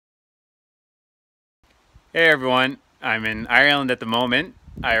Hey everyone, I'm in Ireland at the moment.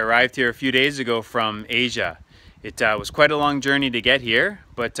 I arrived here a few days ago from Asia. It was quite a long journey to get here,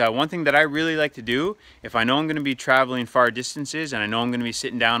 but one thing that I really like to do, if I know I'm going to be traveling far distances and I know I'm going to be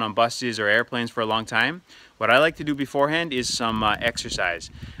sitting down on buses or airplanes for a long time, what I like to do beforehand is some exercise.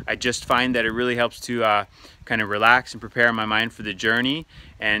 I just find that it really helps to kind of relax and prepare my mind for the journey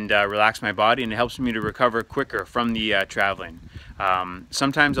and relax my body, and it helps me to recover quicker from the traveling.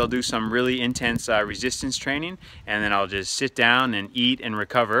 Sometimes I'll do some really intense resistance training, and then I'll just sit down and eat and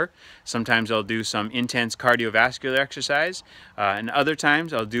recover. Sometimes I'll do some intense cardiovascular exercise, and other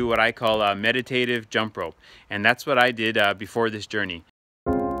times I'll do what I call a meditative jump rope. And that's what I did before this journey.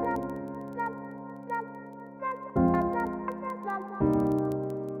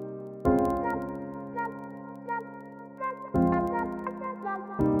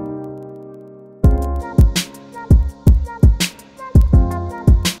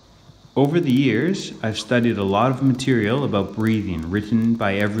 Over the years, I've studied a lot of material about breathing written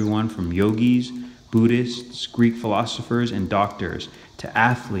by everyone from yogis, Buddhists, Greek philosophers, and doctors to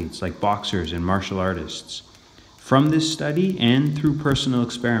athletes like boxers and martial artists. From this study and through personal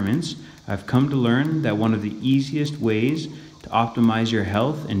experiments, I've come to learn that one of the easiest ways to optimize your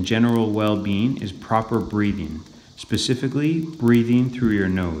health and general well-being is proper breathing, specifically breathing through your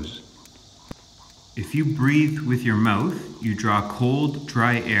nose. If you breathe with your mouth, you draw cold,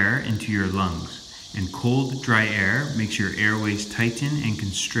 dry air into your lungs, and cold, dry air makes your airways tighten and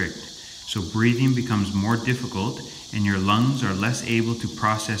constrict, so breathing becomes more difficult and your lungs are less able to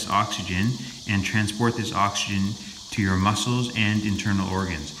process oxygen and transport this oxygen to your muscles and internal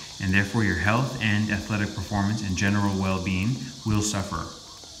organs, and therefore your health and athletic performance and general well-being will suffer.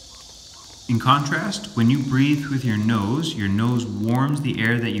 In contrast, when you breathe with your nose warms the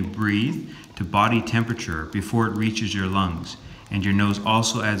air that you breathe to body temperature before it reaches your lungs, and your nose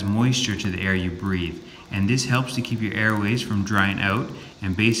also adds moisture to the air you breathe, and this helps to keep your airways from drying out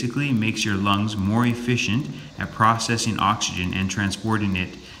and basically makes your lungs more efficient at processing oxygen and transporting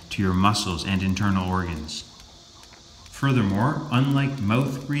it to your muscles and internal organs. Furthermore, unlike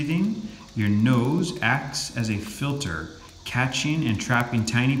mouth breathing, your nose acts as a filter, catching and trapping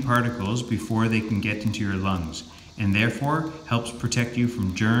tiny particles before they can get into your lungs, and therefore helps protect you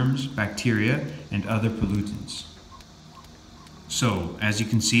from germs, bacteria, and other pollutants. So, as you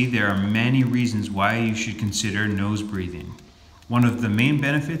can see, there are many reasons why you should consider nose breathing. One of the main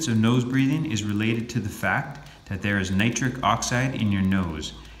benefits of nose breathing is related to the fact that there is nitric oxide in your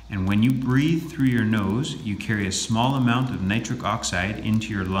nose, and when you breathe through your nose, you carry a small amount of nitric oxide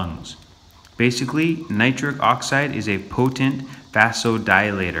into your lungs. Basically, nitric oxide is a potent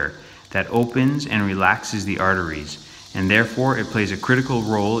vasodilator that opens and relaxes the arteries, and therefore it plays a critical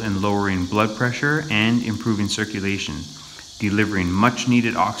role in lowering blood pressure and improving circulation, delivering much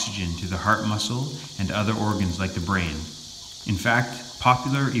needed oxygen to the heart muscle and other organs like the brain. In fact,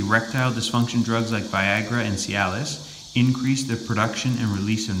 popular erectile dysfunction drugs like Viagra and Cialis increase the production and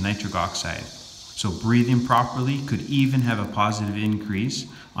release of nitric oxide, so breathing properly could even have a positive increase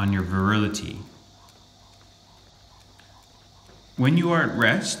on your virility. When you are at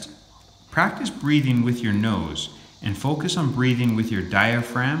rest, practice breathing with your nose and focus on breathing with your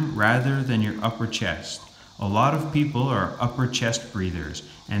diaphragm rather than your upper chest. A lot of people are upper chest breathers,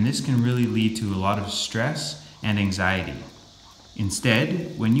 and this can really lead to a lot of stress and anxiety.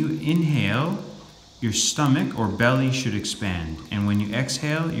 Instead, when you inhale, your stomach or belly should expand, and when you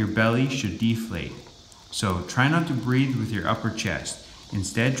exhale, your belly should deflate. So try not to breathe with your upper chest.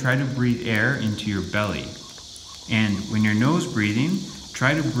 Instead, try to breathe air into your belly. And when you're nose breathing,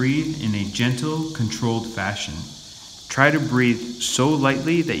 try to breathe in a gentle, controlled fashion. Try to breathe so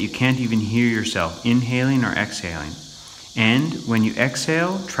lightly that you can't even hear yourself inhaling or exhaling. And when you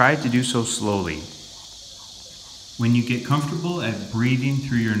exhale, try to do so slowly. When you get comfortable at breathing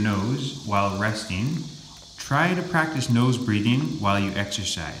through your nose while resting, try to practice nose breathing while you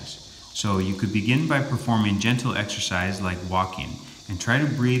exercise. So you could begin by performing gentle exercise like walking, and try to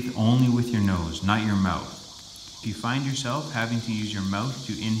breathe only with your nose, not your mouth. If you find yourself having to use your mouth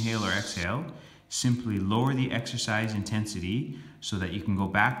to inhale or exhale, simply lower the exercise intensity so that you can go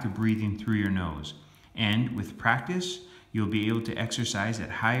back to breathing through your nose. And with practice, you'll be able to exercise at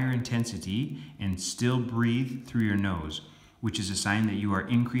higher intensity and still breathe through your nose, which is a sign that you are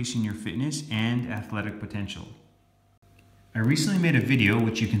increasing your fitness and athletic potential. I recently made a video,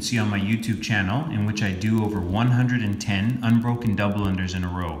 which you can see on my YouTube channel, in which I do over 110 unbroken double unders in a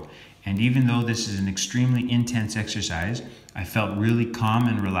row. And even though this is an extremely intense exercise, I felt really calm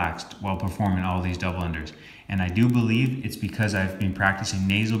and relaxed while performing all these double unders. And I do believe it's because I've been practicing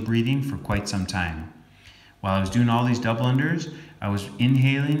nasal breathing for quite some time. While I was doing all these double unders, I was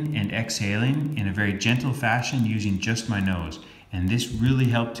inhaling and exhaling in a very gentle fashion using just my nose, and this really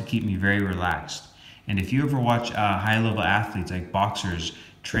helped to keep me very relaxed. And if you ever watch high-level athletes like boxers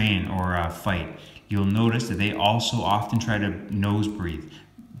train or fight, you'll notice that they also often try to nose breathe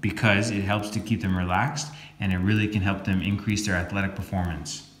because it helps to keep them relaxed, and it really can help them increase their athletic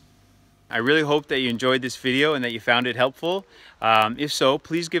performance. I really hope that you enjoyed this video and that you found it helpful. If so,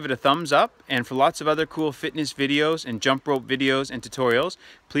 please give it a thumbs up. And for lots of other cool fitness videos and jump rope videos and tutorials,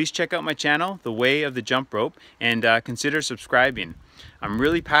 please check out my channel, The Way of the Jump Rope, and consider subscribing. I'm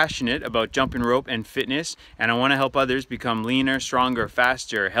really passionate about jumping rope and fitness, and I want to help others become leaner, stronger,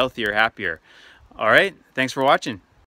 faster, healthier, happier. All right, thanks for watching.